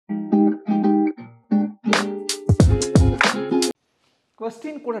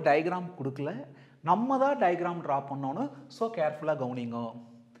question கூட diagram கொடுக்கல, நம்ம தான் diagram draw பண்ணணும். ஸோ கேர்ஃபுல்லாக கவனிங்க.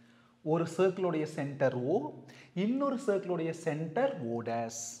 ஒரு சர்க்கிளுடைய சென்டர் O, இன்னொரு சர்க்கிளுடைய சென்டர் O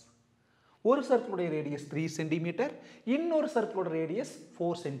டேஷ். ஒரு சர்க்கிளுடைய ரேடியஸ் 3 சென்டிமீட்டர், இன்னொரு சர்க்கிளோட ரேடியஸ்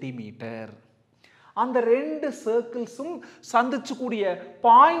 4 சென்டிமீட்டர். அந்த ரெண்டு சர்க்கிள்ஸும் சந்திச்சுக்கூடிய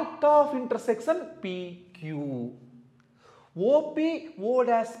point of intersection PQ. OP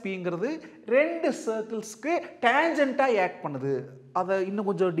O'Pங்கிறது ரெண்டு சர்க்கிள்ஸ்க்கு டேஞ்சென்ட்டாக ஆக்ட் பண்ணுது. அதை இன்னும்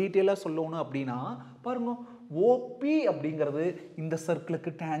கொஞ்சம் டீட்டெயிலாக சொல்லணும் அப்படின்னா பாருங்க, OP அப்படிங்கிறது இந்த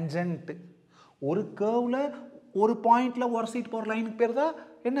சர்க்கிளுக்கு டேஞ்சென்ட். ஒரு கர்வில் ஒரு பாயிண்ட்ல ஒரு சைட் போகிற லைனுக்கு பேர் தான்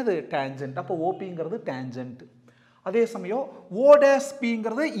என்னது டேஞ்சென்ட். அப்போ OPங்கிறது டேஞ்சென்ட். அதே சமயம்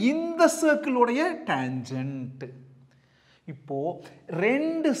O'Pங்கிறது இந்த சர்க்கிளுடைய டேஞ்சென்ட். இப்போ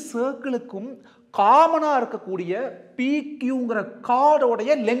ரெண்டு சர்க்கிளுக்கும் காமனாக இருக்கக்கூடிய PQங்கிற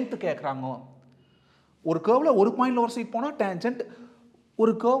கார்டோடைய லென்த் கேட்குறாங்க. ஒரு கர்வில் ஒரு பாயிண்ட்ல ஒரு சைட் போனால் டேஞ்சென்ட்,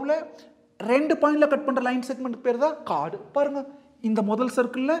 ஒரு கர்வில் ரெண்டு பாயிண்ட்ல கட் பண்ணுற லைன் செக்மெண்ட் பேர் தான் கார்டு. பாருங்க, இந்த முதல்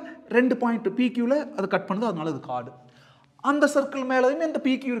சர்க்கிளில் ரெண்டு பாயிண்ட் PQவில் அது கட் பண்ணுது, அதனால அது கார்டு. அந்த சர்க்கிள் மேலேயுமே இந்த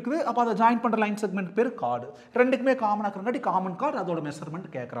PQ இருக்குது, அப்போ அதை ஜாயின் பண்ணுற லைன் செக்மெண்ட் பேர் கார்டு. ரெண்டுக்குமே காமனாக இருக்கிறங்காட்டி காமன் கார்டு, அதோட மெஷர்மெண்ட்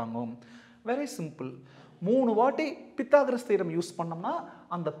கேட்குறாங்க. Very simple. 3 வாட்டி பித்தாகரஸ் தியரம் யூஸ் பண்ணோம்னா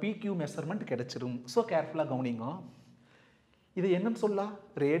அந்த PQ மெஷர்மெண்ட் கிடைச்சிரும். ஸோ கேர்ஃபுல்லாக கவனிங்க. இது என்னன்னு சொல்லலாம்?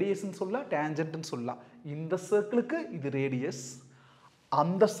 ரேடியஸ்ன்னு சொல்லலாம், டேஞ்சென்ட்னு சொல்லலாம். இந்த சர்க்கிளுக்கு இது ரேடியஸ்,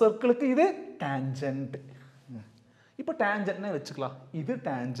 அந்த சர்க்கிளுக்கு இது டேஞ்சென்ட். இப்போ டேஞ்சென்ட்னே வச்சுக்கலாம். இது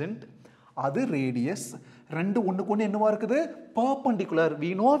டேஞ்சென்ட், அது ரேடியஸ். ரெண்டு ஒண்ணுக்கு ஒன்று என்னவா இருக்குது? Perpendicular. we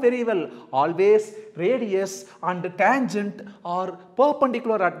know very well always radius and tangent are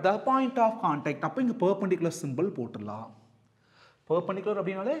perpendicular at the point of contact. அப்போ இங்க perpendicular symbol போட்டுடலாம். perpendicular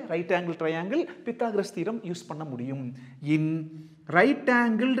அப்படினாலே right angle triangle Pythagoras theorem use பண்ண முடியும். in right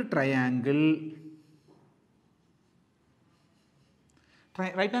angled triangle,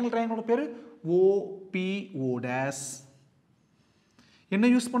 right angle ட்ரையாங்கிளோட பேரு OPO dash. என்ன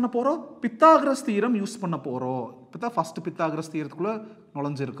use பண்ண போறோம்? பித்தாகரஸ் தியரம் யூஸ் பண்ண போறோம். இப்பதான் first Pythagoras தியரத்துக்குள்ள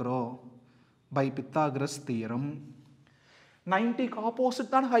நுழைஞ்சிருக்கிறோம். By Pythagoras theorem 90க்கு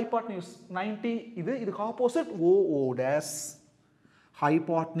opposite தான் ஹைபாட்னியூஸ். 90 இதுக்கு opposite OO dash.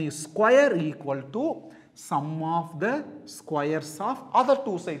 Hypotenuse square equal to some of the squares of other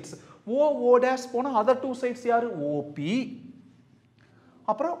two sides. OO dash போனா அதர் டூ சைட்ஸ் யாரு? OP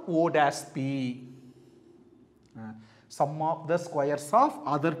அப்புறம் O dash P. sum of the squares of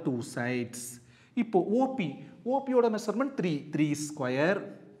other two sides. இப்போ OP ஓட measurement 3 square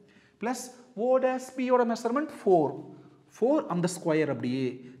plus O dash P ஓட measurement 4 அந்த square அப்படியே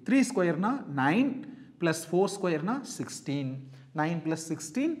 3 ஸ்கொயர்னா 9 plus 4 ஸ்கொயர்னா 16, 9 plus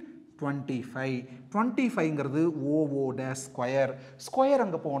 16 25ங்கிறது OO dash square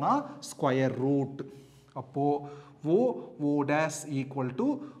அங்கே போனால் ஸ்கொயர் ரூட். அப்போ OO dash equal to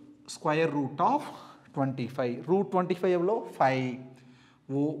square root of 25. root 25 எவ்வளோ? 5.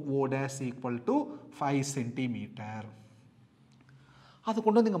 O dash equal to 5 centimetre. அதை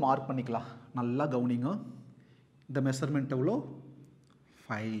கொண்டு வந்து இங்கே மார்க் பண்ணிக்கலாம். நல்லா கவனிங்க. இந்த மெஷர்மெண்ட் எவ்வளோ?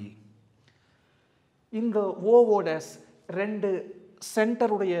 5. இந்த OO dash ரெண்டு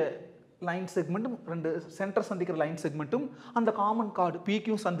சென்டருடைய லைன் செக்மெண்ட்டும், ரெண்டு சென்டர் சந்திக்கிற லைன் செக்மெண்ட்டும் அந்த காமன் கார்டு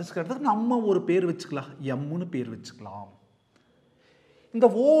PQ சந்திச்சுக்கிறதுக்கு நம்ம ஒரு பேர் வச்சுக்கலாம், எம்னு பேர் வச்சுக்கலாம். இந்த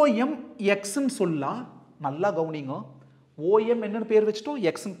OM Xன்னு சொல்லலாம். நல்லா கவனிங்க. OM என்னன்னு பேர் வச்சுட்டோம்,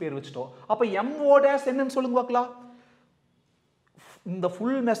 Xன்னு பேர் வச்சுட்டோம். அப்போ MO dash என்னன்னு சொல்லுங்க பார்க்கலாம். இந்த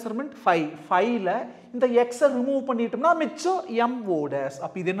ஃபுல் மெஷர்மெண்ட் 5ல இந்த Xஐ ரிமூவ் பண்ணிட்டோம்னா மிச்சம் MO dash.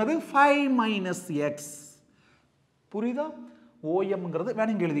 அப்போ இது என்னது? 5 மைனஸ் X. புரியுதா? OMங்கிறது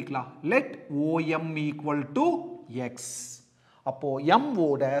வேணும் இங்கே எழுதிக்கலாம். Let OM equal to X. அப்போ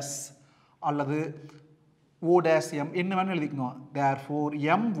MO dash அல்லது O dash M என்ன வேணும் எழுதிக்கணும். therefore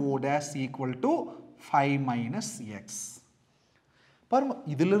MO dash equal to 5 minus X. பாருங்க,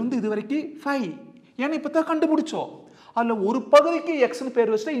 இதிலிருந்து இது வரைக்கும் 5. ஏன்னா இப்போ தான் கண்டுபிடிச்சோம். அதில் ஒரு பகுதிக்கு Xன்னு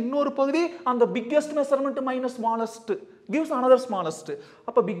பேர் வச்சுட்டு இன்னொரு பகுதி அந்த biggest measurement minus smallest gives another smallest.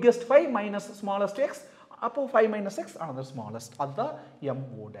 அப்போ பிக்கெஸ்ட் 5 மைனஸ் ஸ்மாலஸ்ட் X, அப்போ 5 minus X another smallest. அதுதான்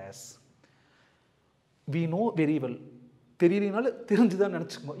MO dash. we know very well. தெரியலனாலும் தெரிஞ்சுதான்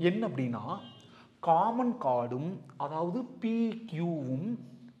நினச்சிக்கணும். என்ன அப்படின்னா காமன் கார்டும் அதாவது PQவும்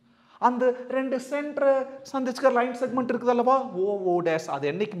அந்த ரெண்டு சென்டரை சந்திச்சுக்கிற லைன் செக்மெண்ட் இருக்குது அல்லவா OO dash, அது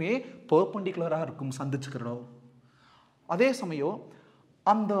என்னைக்குமே பெர்பெண்டிகுலராக இருக்கும் சந்திச்சுக்கிறோம். அதே சமயம்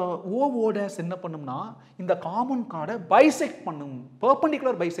அந்த OO dash என்ன பண்ணும்னா இந்த காமன் கார்டை பைசெக்ட் பண்ணும்.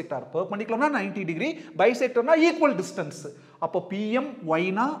 Perpendicular bisector. பெர்பெண்டிகுலர்னா 90 degree, பைசெக்டர்னா equal distance. அப்போ PM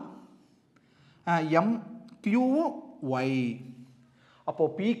Yனா MQவும் Y. அப்போ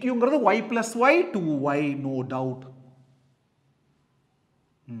PQங்கிறது Y plus Y 2Y, no doubt.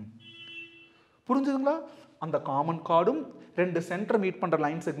 புரிஞ்சுதுங்களா? அந்த காமன் கார்டும் ரெண்டு சென்டர் மீட் பண்ற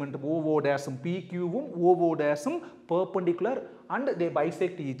line segment OO டேஷும் PQவும் OO டேஷும் perpendicular and they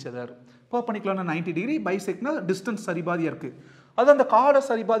bisect each other. பெர்பெண்டிகுலர்னா 90 degree, பைசெக்ட்னா distance சரிபாதியா இருக்கு. அது அந்த கார்டை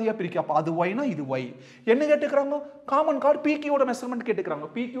சரிபாதியா பிரிக்கும். அப்போ அது ஒய்னா இது ஒய். என்ன கேட்டுக்கிறாங்க? காமன் கார்டு PQவோட மெஷர்மெண்ட் கேட்டுக்கிறாங்க.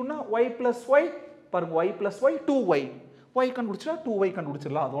 PQனா y பிளஸ் ஒய், பாருங்க y plus Y 2y. y கண்டுபிடிச்சா 2y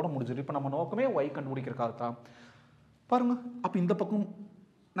கண்டுபிடிச்சிடலாம், அதோட முடிஞ்சிடும். இப்போ நம்ம நோக்கமே y கண்டுபிடிக்கிறதுக்காக தான். பாருங்க, அப்போ இந்த பக்கம்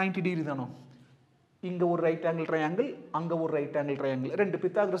 90 டிகிரி தானோ. இங்க ஒரு ரைட் ஆங்கிள் ட்ரையாங்கிள், அங்க ஒரு ரைட் ஆங்கிள் ட்ரையாங்கிள், ரெண்டு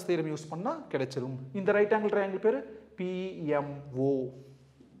பித்தாகரஸ் தியரம் யூஸ் பண்ணா கிடைச்சிரும். இந்த ரைட் ஆங்கிள் ட்ரையாங்கிள் பேரு PMO.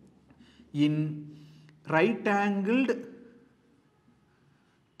 In right angled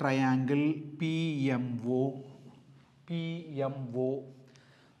triangle PMO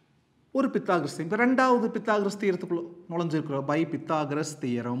ஒரு பித்தாகரஸ் தியரம். இப்போ ரெண்டாவது Pythagoras தியரத்துக்குள்ள நுழைஞ்சிருக்கிறோம். By Pythagoras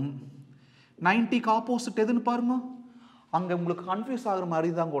theorem 90க்கு opposite எதுன்னு பாருங்க. அங்கே உங்களுக்கு கன்ஃபியூஸ் ஆகிற மாதிரி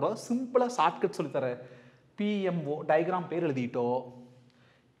தான் கூட சிம்பிளாக ஷார்ட்கட் சொல்லித்தரேன். PMO டயக்ராம் பேர் எழுதிட்டோம்.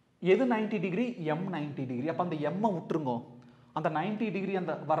 எது 90 டிகிரி? M 90 degree. அப்போ அந்த எம்மை விட்டுருங்க. அந்த 90 டிகிரி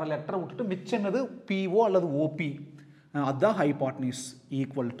அந்த வர லெட்டரை விட்டுட்டு மிச்சம் என்னது? PO அல்லது OP. அதுதான் ஹைபாட்னிஸ்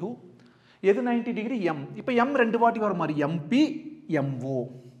ஈக்குவல் டு எது 90 டிகிரி? M. இப்போ M ரெண்டு வாட்டி வர மாதிரி MP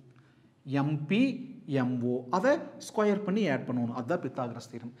MO அதை ஸ்கொயர் பண்ணி ஆட் பண்ணணும். அதுதான்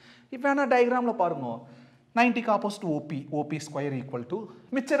பித்தாகரஸ் தியரம். இப்போ என்ன டயக்ராமில் பாருங்க, 90க்கு opposite OP square equal to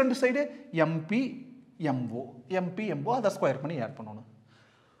மிச்ச ரெண்டு சைடு MP MO அதை ஸ்கொயர் பண்ணி ஆட் பண்ணணும்.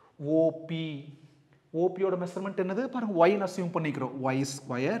 OPயோட மெஷர்மெண்ட் என்னது? பாருங்க, y அசியூம் பண்ணிக்கிறோம். y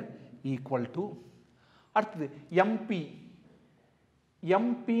ஸ்கொயர் ஈக்குவல் டு அடுத்தது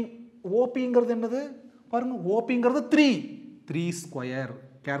OPங்கிறது என்னது? பாருங்க, OPங்கிறது 3 ஸ்கொயர்.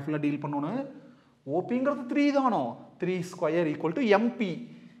 கேர்ஃபுல்லாக டீல் பண்ணணும். OPங்கிறது 3 தானோ. 3 square equal to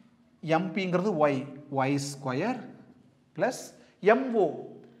MPங்கிறது y square plus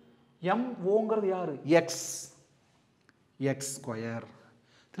MOங்கிறது யாரு? x square.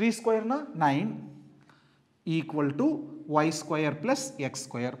 3 ஸ்கொயர்னா 9 equal to y square plus X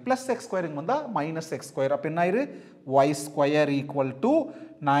square. Plus X ஸ்கொயருக்கு வந்தால் மைனஸ் எக்ஸ் ஸ்கொயர். அப்போ என்ன ஆயிரு? y square equal to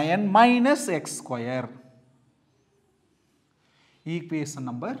 9 minus X square. Equation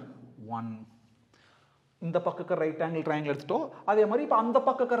number 1. இந்த பக்கம் ரைட் ஆங்கிள் ட்ரையாங்கிள் எடுத்துட்டோம். அதே மாதிரி இப்போ அந்த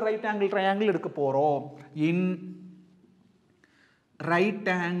பக்கம் ரைட் ஆங்கிள் ட்ரையாங்கிள் எடுக்க போறோம். இன் ரைட்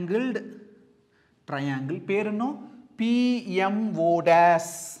ஆங்கிள்டு ட்ரையாங்கிள் பேர் என்ன? PMO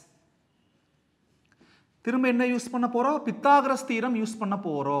dash. திரும்ப என்ன யூஸ் பண்ண போறோம்? பித்தாகரஸ் தியரம் யூஸ் பண்ண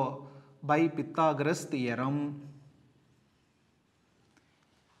போறோம். பை பித்தாகரஸ் தியரம்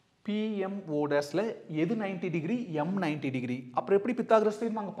PMO டேஷ்ல எது 90 டிகிரி? M 90 degree. அப்புறம் எப்படி பித்தாகரஸ்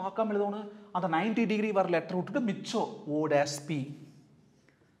தியரம் நாங்கள் பார்க்காம எழுதணும்? அந்த 90 டிகிரி வர லெட்டர் விட்டுட்டு மிச்சம் O டேஷ் P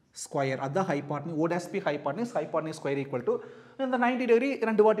ஸ்கொயர். அதுதான் hypotenuse. O dash P hypotenuse square equal to இந்த 90 டிகிரி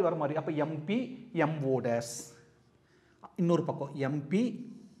ரெண்டு வாட்டி வர மாதிரி. அப்போ MP MO டேஷ். இன்னொரு பக்கம் MP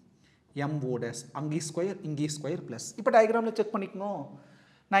MO டேஷ். அங்கே ஸ்கொயர் பிளஸ். இப்போ டயக்ராமில் செக் பண்ணிக்கணும்.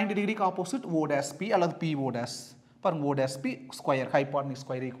 90 டிகிரிக்கு ஆப்போசிட் O டேஷ் P அல்லது PO டேஷ். பாருங்க, O dash P square hypotenuse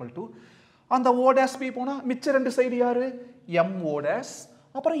square equal to அந்த O டேஷ் P போனால் மிச்ச ரெண்டு சைடு யாரு? MO டேஷ்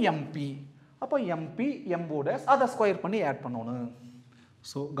அப்புறம் MP. அப்போ MP MO டேஷ் அதை ஸ்கொயர் பண்ணி ஆட் பண்ணணும்.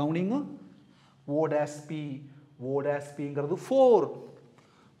 So கவுனிங்க, O dash Pங்கிறது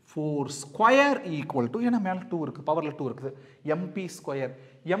 4 square equal to, ஏன்னா மேலே 2 இருக்குது, பவரில் 2 இருக்குது, MP square.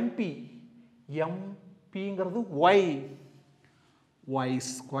 MPங்கிறது y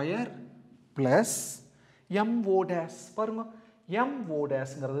square plus MO dash. பாருங்க, MO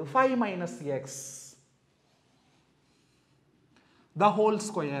டேஷ்ங்கிறது 5 minus X the whole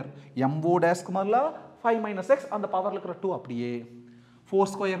square. MO டேஷ்க்கு மேலே 5 மைனஸ் எக்ஸ், அந்த பவரில் இருக்கிற 2 அப்படியே. 4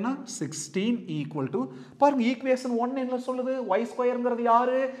 ஸ்கொயர்னா 16 ஈக்குவல் டு, பாருங்க ஈக்குவேஷன் 1 என்ன சொல்லுது? y ஸ்கொயர்ங்கிறது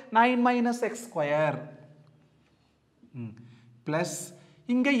யாரு? 9 மைனஸ் எக்ஸ் ஸ்கொயர் பிளஸ்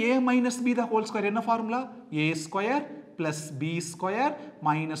இங்க a minus b the whole square. என்ன formula? a square plus b square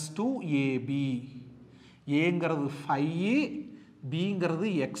minus 2ab. ஏங்கிறது 5, bங்கிறது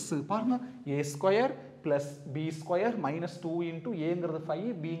x. பாருங்க, a square plus b square minus 2 into ஏங்கிறது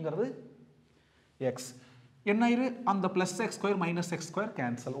 5, bங்கிறது x. என்ன ஆயிரு? அந்த plus X square minus X square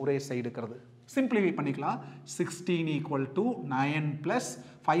cancel, ஒரே side இருக்கிறது. Simplify பண்ணிக்கலாம். 16 equal to 9 plus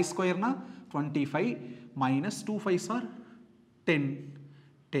 5 ஸ்கொயர்னா 25 minus 2 5s R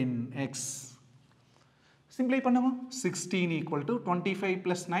 10x. சிம்பிளை பண்ணுவோம். 16 equal to 25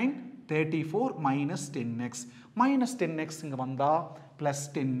 plus 9 34 minus 10x. Minus 10x இங்கே வந்தால் plus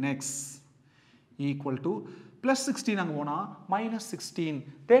 10x equal to plus 16 அங்கே போனால் மைனஸ் 16.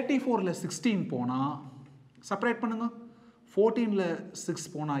 34ல் 16 போனால் செப்பரேட் பண்ணுங்க. 14ல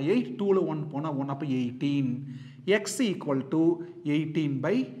 6 போனா 8, 2ல 1 போனா 1, அப்போ 18. x equal to 18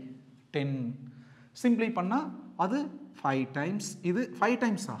 by 10. சிம்பிளை பண்ணா அது 5 times, இது 5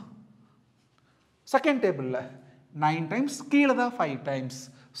 times செகண்ட் டேபிளில் 9 times, கீழே தான் 5 times.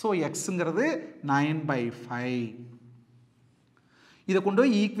 So எக்ஸுங்கிறது 9 by 5. இதை கொண்டு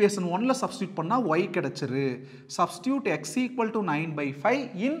போய் ஈக்குவேஷன் 1ல சப்ஸ்டியூட் பண்ணால் y கிடைச்சிரு. Substitute x equal to 9 by 5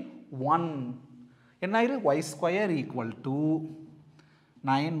 in 1. என்ன ஆயிரு? y square equal to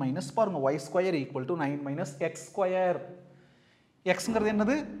 9 minus பாருங்க y square equal to 9 minus x square. xங்கிறது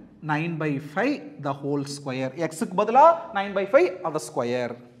என்னது? 9 by 5 the whole square. xக்கு பதிலா 9 by 5 அது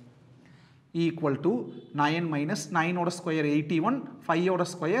ஸ்கொயர் equal to 9 minus 9 ஓட ஸ்கொயர் 81, 5 ஓட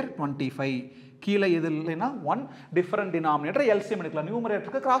square 25. கீழே எது இல்லைன்னா 1, டிஃபரண்ட் டினாமினேட்டர் எல்சிஎம் எடுக்கலாம்.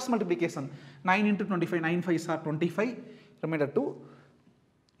 நியூமரேட்டருக்கு cross multiplication. 9 into 25, 9 5s are 25, remainder 2,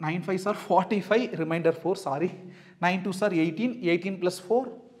 9 5s are 45, remainder 4, sorry, 9 2s are 18, 18 plus 4,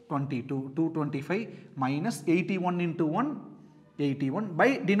 22, 225 minus 81 into 1, 81 by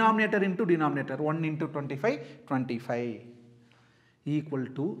denominator into denominator, 1 into 25, 25 equal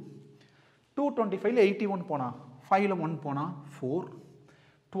to 225ல 81 போனா 5ல 1 போனா 4,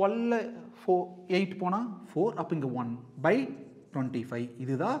 12ல 8 போனா 4, அப்போ இங்கே 1 by 25.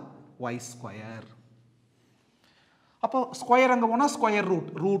 இதுதான் y ஸ்கொயர். அப்போ ஸ்கொயர் அங்கே போனால் square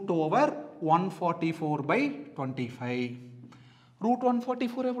root over 144 by 25. Root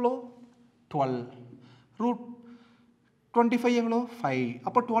 144 எவ்வளோ? 12. ரூட் 25 எவ்வளோ? 5.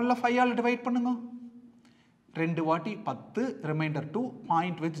 அப்போ 12ல 5ஆல் டிவைட் பண்ணுங்க. 2 வாட்டி 10, ரிமைண்டர் 2,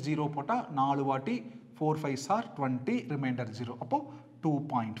 பாயிண்ட் வச்சு 0 போட்டால் 4 வாட்டி 4 5s are 20, ரிமைண்டர் 0. அப்போ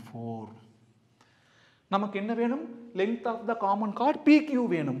 2.4. நமக்கு என்ன வேணும்? Length of the common card PQ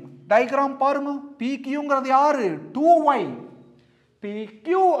வேணும். டயக்ராம் பாருங்க. PQங்கிறது யாரு? 2y. PQ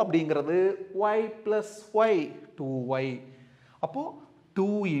அப்படிங்கிறது y plus y, 2y. அப்போ 2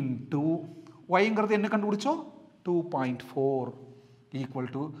 into yங்கிறது என்ன கண்டுபிடிச்சோம்? 2.4 equal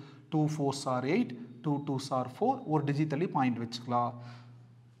to 2 4s are 8, 2 2s are 4, ஒரு டிஜிட்டலி பாயிண்ட் வச்சுக்கலாம்.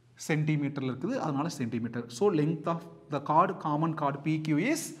 சென்டிமீட்டரில் இருக்குது, அதனால centimetre. So length of the card, common card PQ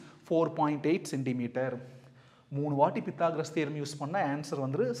is 4.8 centimetre. 3 வாட்டி பித்தாகரஸ் தியரம் யூஸ் பண்ண ஆன்சர்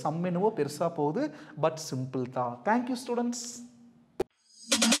வந்துரு. சம் என்னவோ பெருசாக போகுது, பட் சிம்பிள் தான். Thank you students.